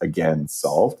was, again,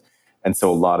 solved. And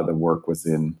so a lot of the work was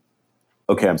in,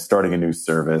 okay, I'm starting a new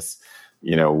service.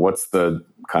 What's the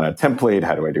kind of template?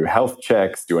 How do I do health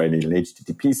checks? Do I need an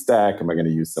HTTP stack? Am I going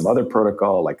to use some other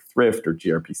protocol like Thrift or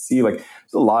gRPC? Like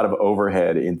there's a lot of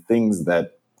overhead in things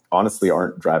that honestly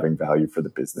aren't driving value for the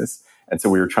business. And so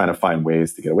we were trying to find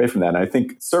ways to get away from that. And I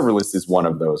think serverless is one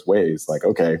of those ways. Like,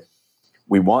 okay,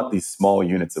 we want these small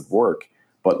units of work,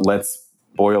 but let's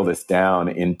boil this down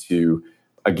into,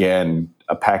 again,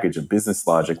 a package of business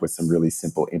logic with some really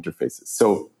simple interfaces.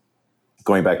 So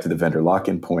going back to the vendor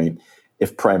lock-in point,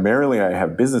 if primarily I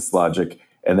have business logic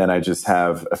and then I just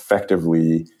have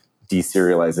effectively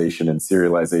deserialization and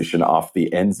serialization off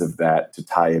the ends of that to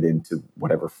tie it into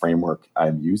whatever framework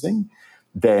I'm using,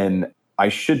 then I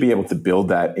should be able to build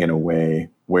that in a way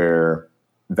where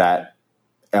that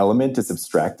element is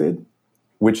abstracted,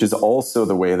 which is also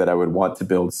the way that I would want to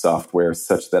build software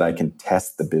such that I can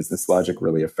test the business logic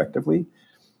really effectively,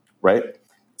 right?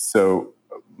 So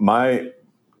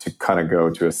to kind of go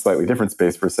to a slightly different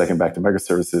space for a second, back to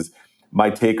microservices, my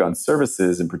take on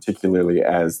services, and particularly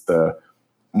as the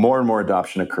more and more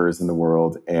adoption occurs in the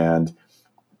world and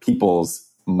people's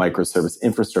microservice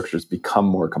infrastructures become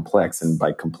more complex, and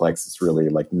by complex, it's really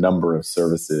like number of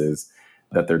services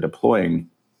that they're deploying,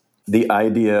 the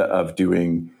idea of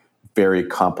doing very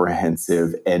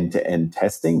comprehensive end-to-end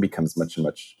testing becomes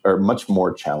much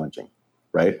more challenging,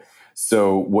 right?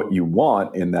 So what you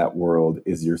want in that world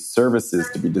is your services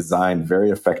to be designed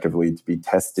very effectively to be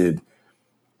tested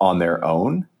on their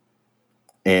own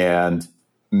and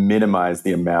minimize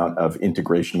the amount of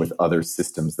integration with other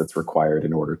systems that's required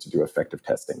in order to do effective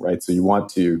testing, right? So you want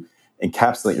to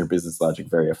encapsulate your business logic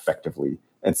very effectively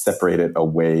and separate it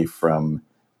away from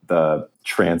the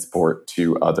transport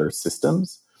to other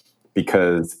systems,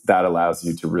 because that allows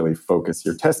you to really focus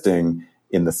your testing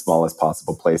in the smallest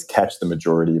possible place, catch the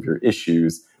majority of your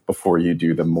issues before you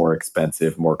do the more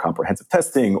expensive, more comprehensive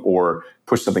testing, or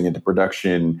push something into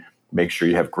production, make sure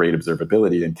you have great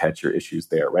observability and catch your issues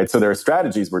there, right? So there are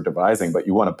strategies we're devising, but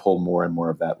you want to pull more and more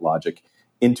of that logic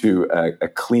into a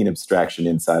clean abstraction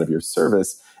inside of your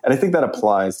service. And I think that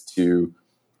applies to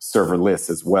serverless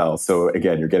as well. So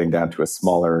again, you're getting down to a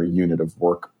smaller unit of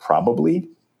work probably,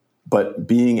 but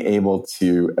being able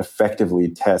to effectively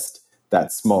test that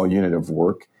small unit of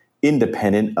work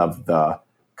independent of the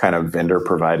kind of vendor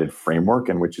provided framework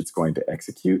in which it's going to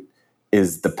execute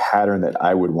is the pattern that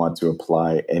I would want to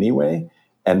apply anyway.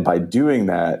 And by doing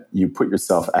that, you put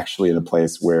yourself actually in a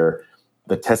place where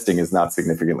the testing is not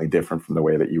significantly different from the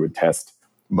way that you would test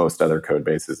most other code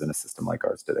bases in a system like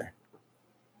ours today.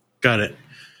 Got it.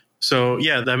 So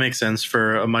yeah, that makes sense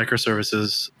for a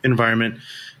microservices environment.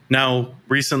 Now,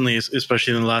 recently,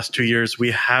 especially in the last 2 years,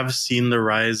 we have seen the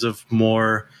rise of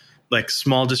more like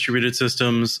small distributed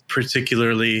systems,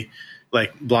 particularly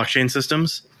like blockchain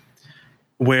systems,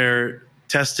 where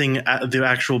testing the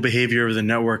actual behavior of the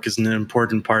network is an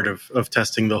important part of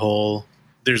testing the whole.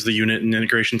 There's the unit and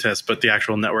integration test, but the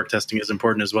actual network testing is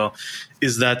important as well.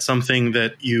 Is that something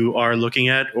that you are looking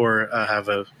at or have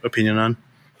an opinion on?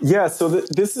 Yeah, so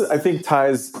this is, I think,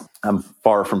 ties. I'm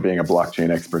far from being a blockchain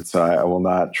expert, so I will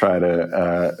not try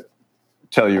to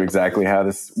tell you exactly how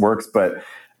this works, but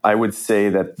I would say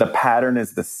that the pattern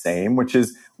is the same, which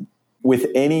is with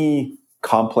any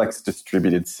complex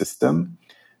distributed system,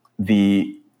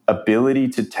 the ability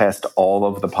to test all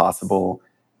of the possible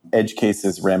edge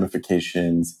cases,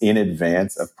 ramifications in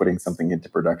advance of putting something into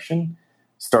production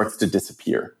starts to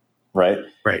disappear. Right.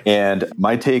 And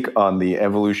my take on the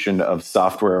evolution of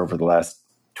software over the last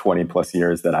 20 plus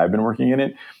years that I've been working in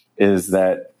it is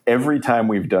that every time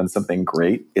we've done something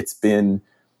great, it's been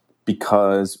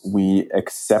because we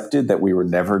accepted that we were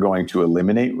never going to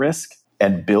eliminate risk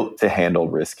and built to handle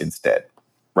risk instead.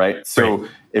 Right. So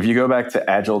if you go back to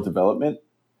agile development,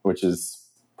 which is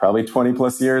probably 20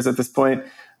 plus years at this point,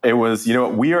 It was,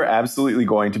 we are absolutely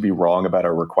going to be wrong about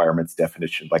our requirements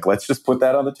definition. Like, let's just put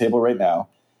that on the table right now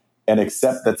and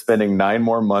accept that spending 9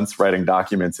 more months writing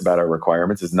documents about our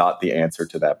requirements is not the answer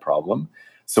to that problem.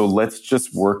 So let's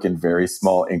just work in very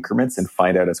small increments and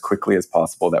find out as quickly as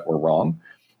possible that we're wrong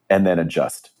and then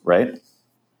adjust, right?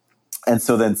 And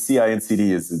so then CI and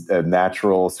CD is a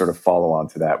natural sort of follow on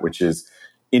to that, which is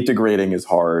integrating is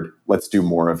hard. Let's do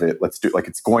more of it. Let's do like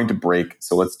it's going to break.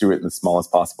 So let's do it in the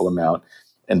smallest possible amount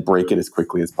and break it as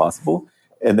quickly as possible.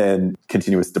 And then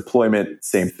continuous deployment,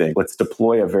 same thing. Let's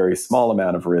deploy a very small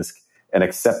amount of risk and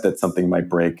accept that something might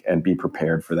break and be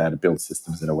prepared for that and build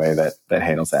systems in a way that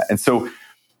handles that. And so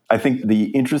I think the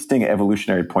interesting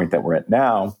evolutionary point that we're at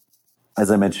now,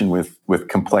 as I mentioned with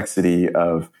complexity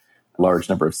of large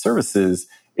number of services,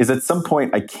 is at some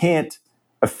point I can't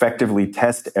effectively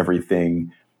test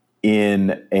everything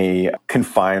in a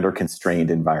confined or constrained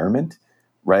environment,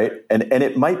 right? And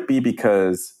it might be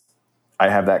because I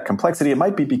have that complexity. It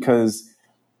might be because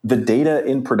the data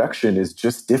in production is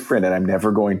just different and I'm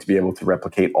never going to be able to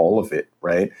replicate all of it,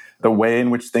 right? The way in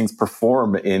which things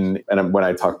perform and when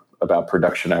I talk about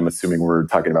production, I'm assuming we're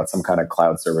talking about some kind of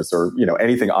cloud service or,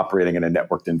 anything operating in a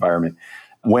networked environment.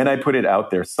 When I put it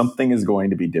out there, something is going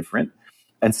to be different.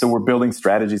 And so we're building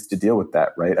strategies to deal with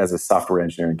that, right? As a software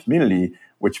engineering community,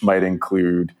 which might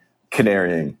include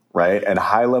canarying, right? And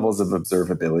high levels of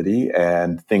observability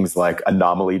and things like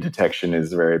anomaly detection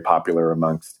is very popular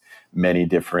amongst many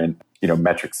different,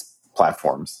 metrics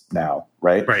platforms now,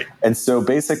 right? Right. And so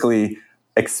basically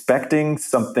expecting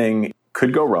something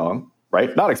could go wrong,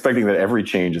 right? Not expecting that every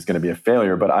change is going to be a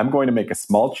failure, but I'm going to make a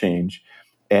small change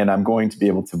and I'm going to be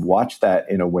able to watch that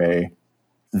in a way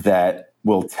that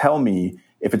will tell me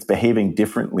if it's behaving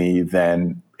differently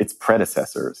than its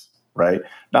predecessors, right?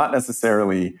 Not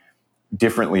necessarily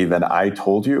differently than I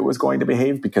told you it was going to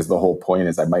behave, because the whole point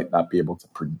is I might not be able to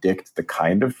predict the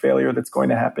kind of failure that's going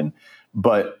to happen.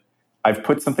 But I've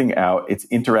put something out, it's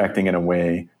interacting in a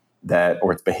way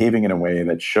or it's behaving in a way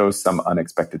that shows some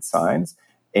unexpected signs.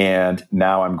 And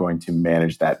now I'm going to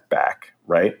manage that back,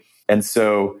 right? And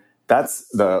so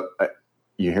that's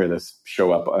you hear this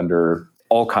show up under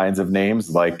all kinds of names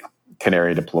like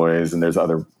Canary deploys, and there's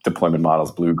other deployment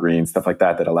models, blue, green, stuff like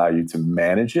that allow you to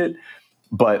manage it.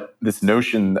 But this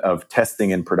notion of testing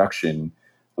in production,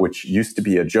 which used to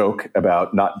be a joke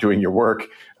about not doing your work,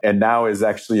 and now is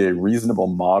actually a reasonable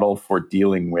model for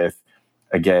dealing with,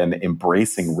 again,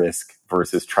 embracing risk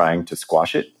versus trying to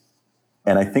squash it.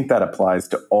 And I think that applies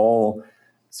to all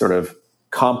sort of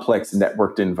complex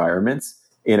networked environments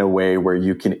in a way where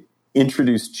you can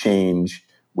introduce change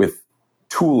with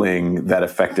tooling that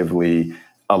effectively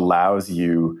allows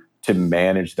you to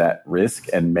manage that risk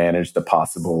and manage the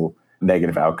possible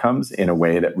negative outcomes in a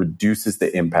way that reduces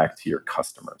the impact to your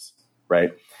customers,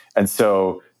 right? And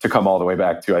so to come all the way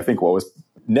back to, I think what was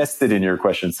nested in your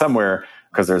question somewhere,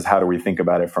 because there's how do we think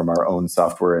about it from our own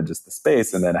software and just the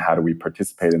space, and then how do we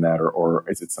participate in that, or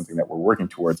is it something that we're working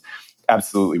towards?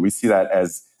 Absolutely. We see that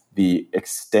as the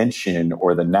extension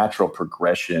or the natural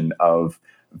progression of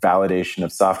validation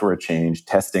of software change,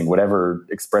 testing, whatever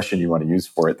expression you want to use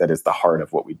for it, that is the heart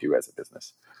of what we do as a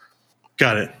business.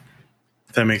 Got it.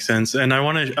 That makes sense. And I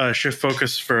want to shift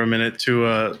focus for a minute to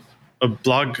a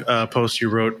blog post you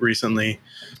wrote recently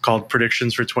called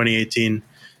Predictions for 2018.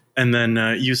 And then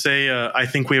you say, I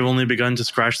think we have only begun to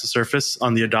scratch the surface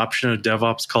on the adoption of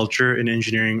DevOps culture in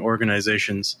engineering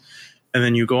organizations. And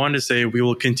then you go on to say, we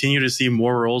will continue to see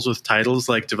more roles with titles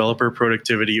like developer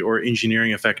productivity or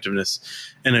engineering effectiveness,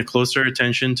 and a closer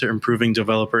attention to improving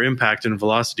developer impact and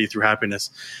velocity through happiness.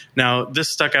 Now, this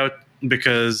stuck out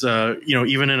because,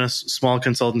 even in a small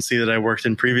consultancy that I worked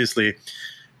in previously,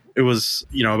 it was,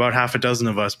 about half a dozen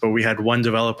of us, but we had one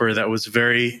developer that was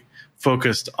very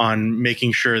focused on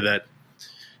making sure that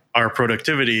our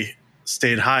productivity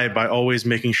stayed high by always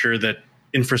making sure that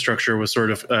infrastructure was sort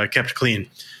of kept clean.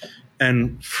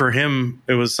 And for him,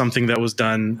 it was something that was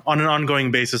done on an ongoing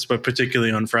basis, but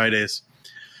particularly on Fridays.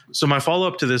 So my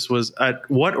follow-up to this was, at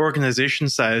what organization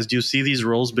size do you see these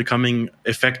roles becoming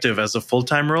effective as a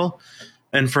full-time role?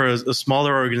 And for a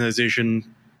smaller organization,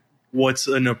 what's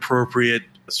an appropriate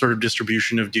sort of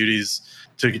distribution of duties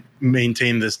to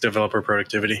maintain this developer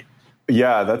productivity?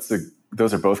 Yeah,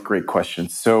 those are both great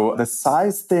questions. So the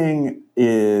size thing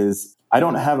is, I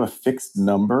don't have a fixed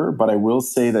number, but I will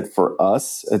say that for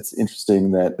us, it's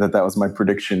interesting that was my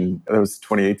prediction. That was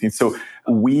 2018. So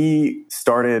we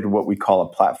started what we call a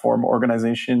platform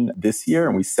organization this year,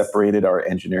 and we separated our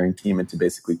engineering team into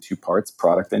basically two parts: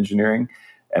 product engineering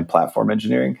and platform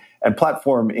engineering. And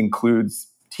platform includes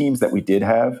teams that we did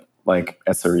have, like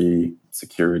SRE,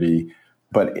 security,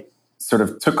 but sort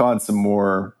of took on some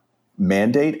more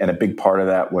mandate. And a big part of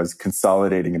that was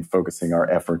consolidating and focusing our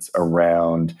efforts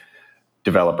around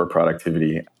developer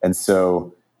productivity. And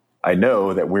so I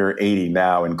know that we're 80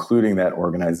 now, including that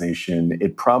organization.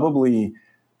 It probably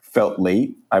felt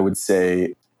late. I would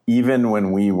say even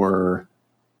when we were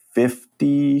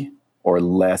 50 or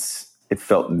less, it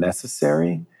felt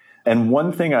necessary. And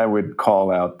one thing I would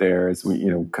call out there is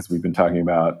because we've been talking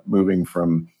about moving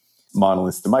from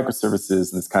monoliths to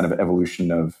microservices and this kind of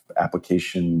evolution of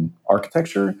application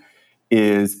architecture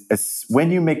is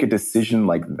when you make a decision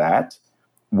like that,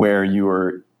 where you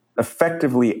are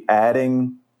effectively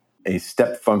adding a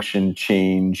step function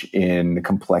change in the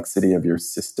complexity of your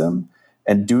system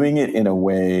and doing it in a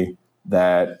way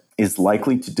that is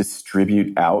likely to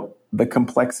distribute out the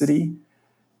complexity,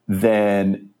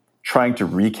 then trying to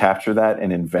recapture that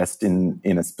and invest in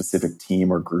a specific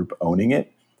team or group owning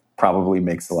it probably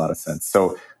makes a lot of sense.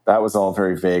 So that was all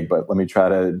very vague, but let me try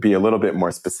to be a little bit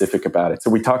more specific about it.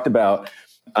 So we talked about,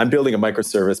 I'm building a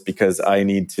microservice because I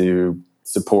need to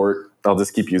support, I'll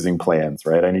just keep using plans,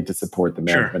 right? I need to support the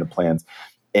management of plans.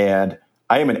 And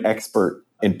I am an expert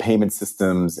in payment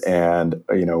systems and,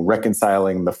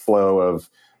 reconciling the flow of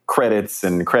credits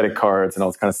and credit cards and all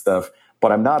this kind of stuff.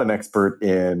 But I'm not an expert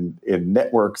in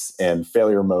networks and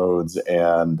failure modes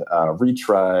and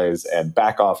retries and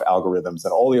back-off algorithms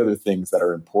and all the other things that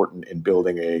are important in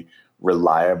building a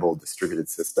reliable distributed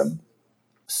system.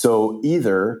 So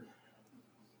either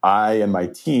I and my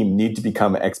team need to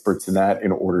become experts in that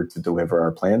in order to deliver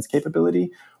our plans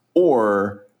capability,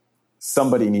 or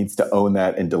somebody needs to own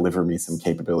that and deliver me some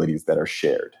capabilities that are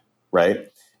shared, right?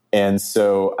 And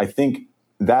so I think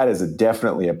that is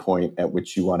definitely a point at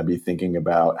which you want to be thinking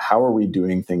about how are we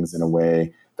doing things in a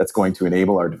way that's going to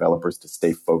enable our developers to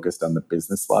stay focused on the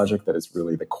business logic that is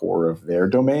really the core of their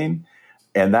domain.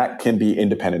 And that can be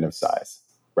independent of size,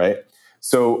 right?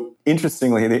 So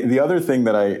interestingly, the other thing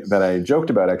that I joked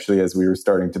about actually as we were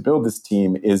starting to build this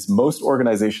team is most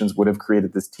organizations would have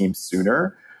created this team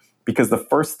sooner because the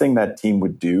first thing that team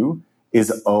would do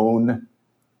is own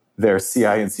their CI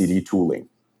and CD tooling.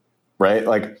 Right?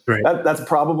 That's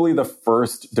probably the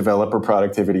first developer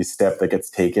productivity step that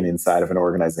gets taken inside of an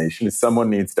organization is someone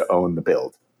needs to own the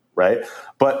build, right?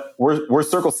 But we're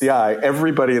Circle CI.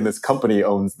 Everybody in this company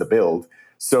owns the build.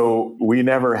 So we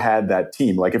never had that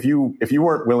team. Like if you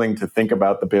weren't willing to think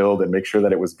about the build and make sure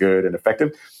that it was good and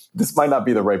effective, this might not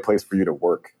be the right place for you to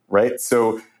work, right?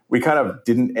 So we kind of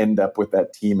didn't end up with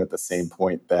that team at the same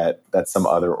point that some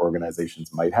other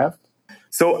organizations might have.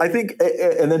 So I think,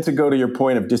 and then to go to your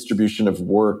point of distribution of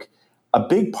work, a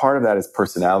big part of that is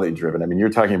personality driven. I mean, you're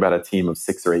talking about a team of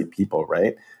 6 or 8 people,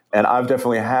 right? And I've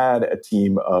definitely had a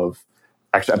team of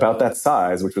actually about that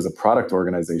size, which was a product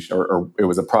organization, or it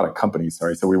was a product company,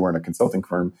 sorry. So we weren't a consulting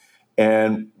firm.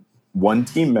 And one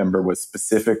team member was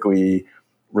specifically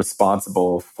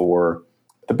responsible for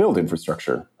the build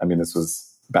infrastructure. I mean, this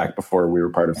was back before we were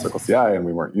part of Circle CI and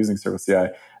we weren't using Circle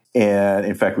CI. And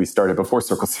in fact, we started before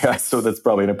Circle CI, so that's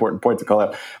probably an important point to call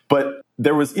out. But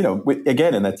there was,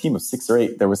 again, in that team of 6 or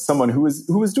 8, there was someone who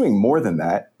was doing more than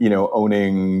that,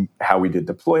 owning how we did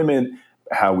deployment,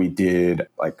 how we did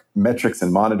like metrics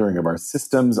and monitoring of our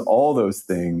systems, all those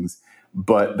things.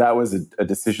 But that was a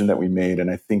decision that we made. And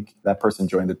I think that person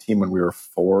joined the team when we were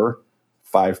 4,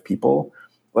 5 people.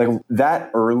 Like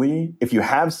that early, if you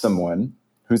have someone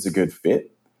who's a good fit,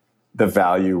 the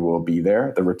value will be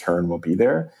there, the return will be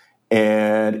there.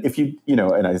 And if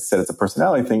and I said it's a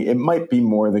personality thing, it might be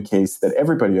more the case that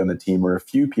everybody on the team or a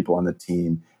few people on the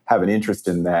team have an interest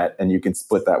in that, and you can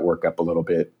split that work up a little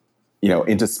bit,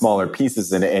 into smaller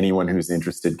pieces, and anyone who's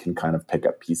interested can kind of pick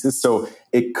up pieces. So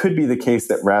it could be the case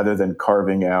that rather than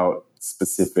carving out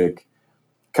specific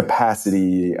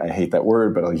capacity, I hate that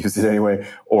word, but I'll use it anyway,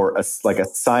 or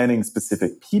assigning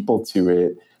specific people to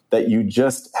it, that you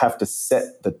just have to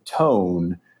set the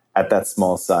tone at that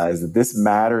small size, that this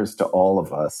matters to all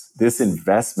of us. This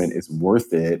investment is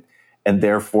worth it. And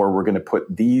therefore, we're going to put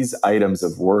these items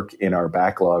of work in our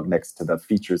backlog next to the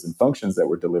features and functions that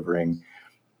we're delivering.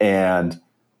 And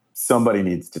somebody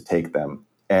needs to take them.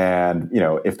 And,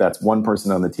 if that's one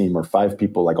person on the team or 5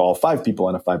 people, like all 5 people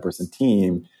on a 5-person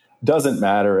team, doesn't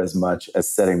matter as much as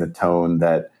setting the tone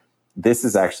that this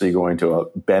is actually going to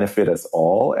benefit us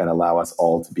all and allow us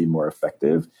all to be more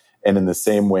effective. And in the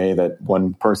same way that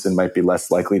one person might be less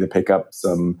likely to pick up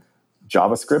some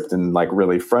JavaScript and like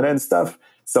really front end stuff,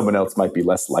 someone else might be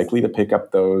less likely to pick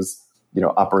up those,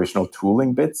 operational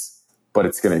tooling bits, but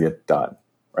it's going to get done.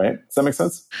 Right? Does that make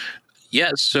sense?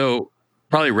 Yeah. So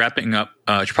probably wrapping up,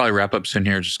 should probably wrap up soon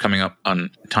here, just coming up on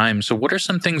time. So what are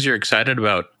some things you're excited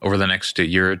about over the next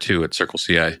year or two at Circle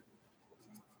CI?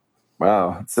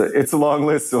 Wow, it's a long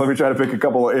list. So let me try to pick a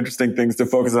couple of interesting things to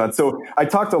focus on. So I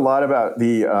talked a lot about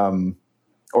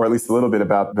or at least a little bit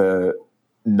about the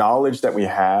knowledge that we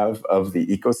have of the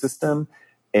ecosystem,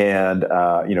 and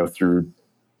through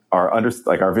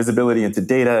our visibility into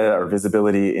data, our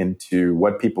visibility into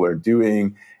what people are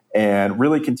doing, and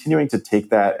really continuing to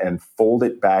take that and fold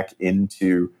it back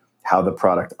into how the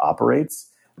product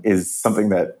operates is something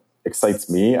that excites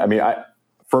me. I mean,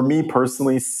 for me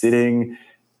personally, sitting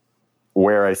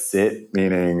where I sit,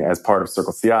 meaning as part of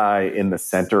Circle CI in the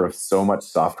center of so much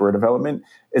software development,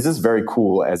 is just very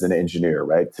cool as an engineer,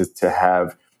 right? To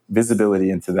have visibility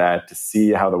into that, to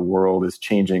see how the world is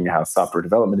changing, how software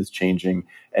development is changing,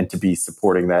 and to be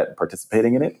supporting that and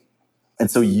participating in it. And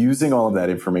so using all of that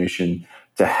information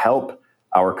to help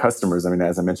our customers, I mean,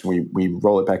 as I mentioned, we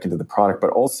roll it back into the product,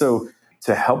 but also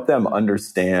to help them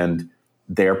understand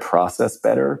their process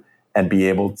better and be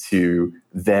able to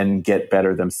then get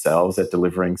better themselves at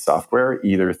delivering software,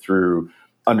 either through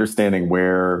understanding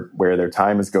where their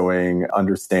time is going,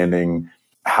 understanding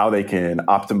how they can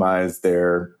optimize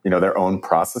their own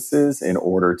processes in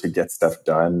order to get stuff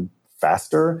done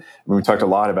faster. I mean, we talked a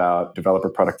lot about developer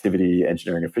productivity,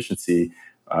 engineering efficiency.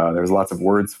 There's lots of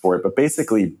words for it, but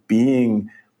basically being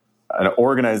an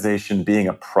organization, being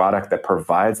a product that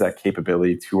provides that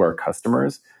capability to our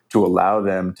customers to allow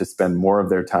them to spend more of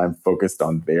their time focused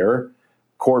on their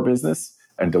core business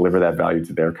and deliver that value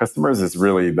to their customers is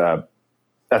really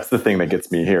that's the thing that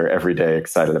gets me here every day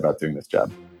excited about doing this job.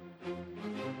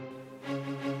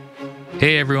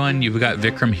 Hey everyone, you've got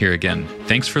Vikram here again.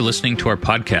 Thanks for listening to our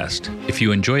podcast. If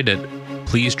you enjoyed it,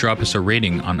 please drop us a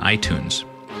rating on iTunes.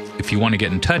 If you want to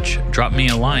get in touch, drop me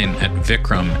a line at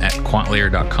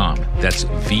vikram@quantlayer.com. That's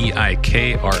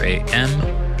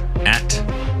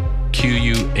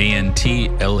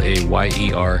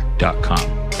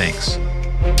VIKRAM@QUANTLAYER.com. Thanks.